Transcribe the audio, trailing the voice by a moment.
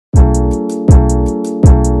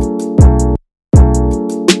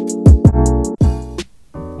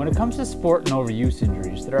it comes to sport and overuse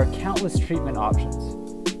injuries, there are countless treatment options.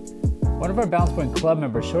 One of our Balance Point Club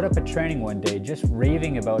members showed up at training one day just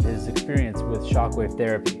raving about his experience with shockwave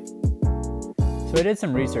therapy. So I did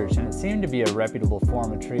some research and it seemed to be a reputable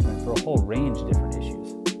form of treatment for a whole range of different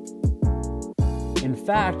issues. In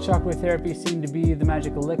fact, shockwave therapy seemed to be the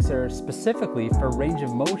magic elixir specifically for range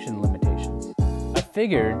of motion limitations. I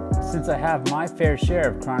figured, since I have my fair share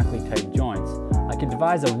of chronically tight joints, I could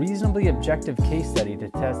devise a reasonably objective case study to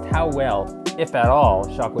test how well, if at all,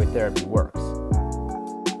 shockwave therapy works.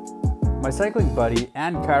 My cycling buddy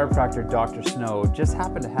and chiropractor Dr. Snow just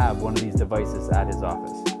happened to have one of these devices at his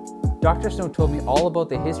office. Dr. Snow told me all about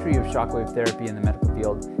the history of shockwave therapy in the medical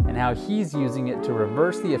field and how he's using it to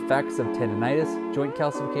reverse the effects of tendinitis, joint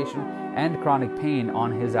calcification, and chronic pain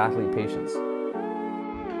on his athlete patients.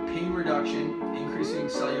 Pain reduction, increasing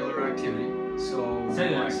cellular activity. So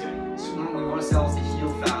we want cells to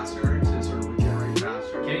heal faster, to sort of regenerate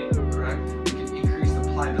faster. Okay. Correct? We can increase the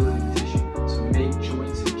pliability of the tissue. So make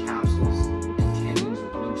joints and capsules and tendons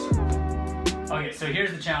looser. Okay, so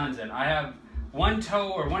here's the challenge then. I have one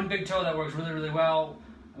toe or one big toe that works really, really well,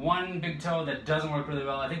 one big toe that doesn't work really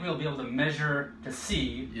well. I think we'll be able to measure to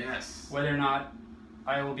see whether or not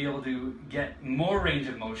I will be able to get more range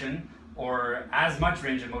of motion or as much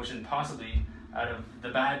range of motion possibly out of the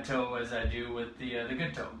bad toe as I do with the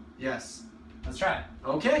good toe. Yes. Let's try it.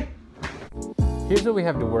 Okay. Here's what we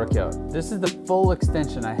have to work out. This is the full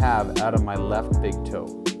extension I have out of my left big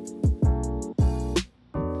toe.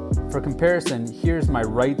 For comparison, here's my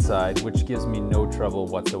right side, which gives me no trouble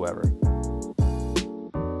whatsoever.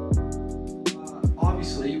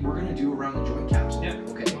 Obviously, we're going to do around the joint capsule. Yeah.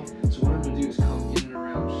 Okay. So what I'm going to do is come in and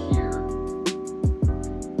around here.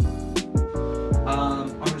 I'm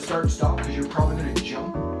going to start and stop because you're probably going to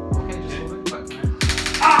jump. Okay, just a little bit. But...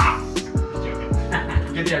 Ah! Just joking.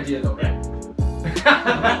 You get the idea though, right?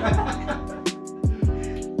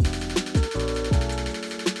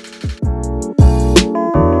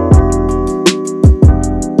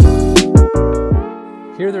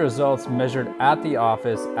 Here are the results measured at the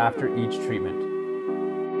office after each treatment.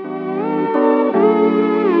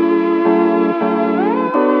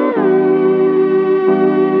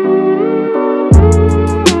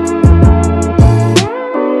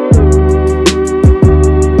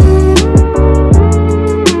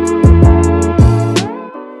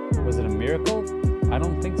 Was it a miracle? I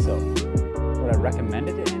don't think so. Would I recommend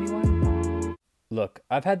it to anyone? Look,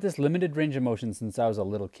 I've had this limited range of motion since I was a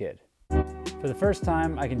little kid. For the first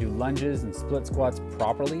time, I can do lunges and split squats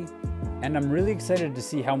properly, and I'm really excited to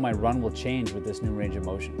see how my run will change with this new range of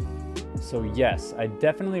motion. So yes, I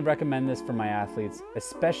definitely recommend this for my athletes,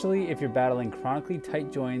 especially if you're battling chronically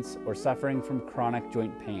tight joints or suffering from chronic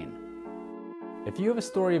joint pain. If you have a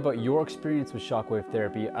story about your experience with shockwave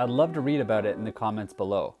therapy, I'd love to read about it in the comments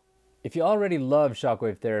below. If you already love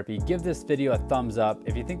shockwave therapy, give this video a thumbs up.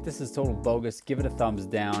 If you think this is total bogus, give it a thumbs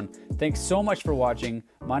down. Thanks so much for watching.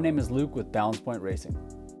 My name is Luke with Balance Point Racing.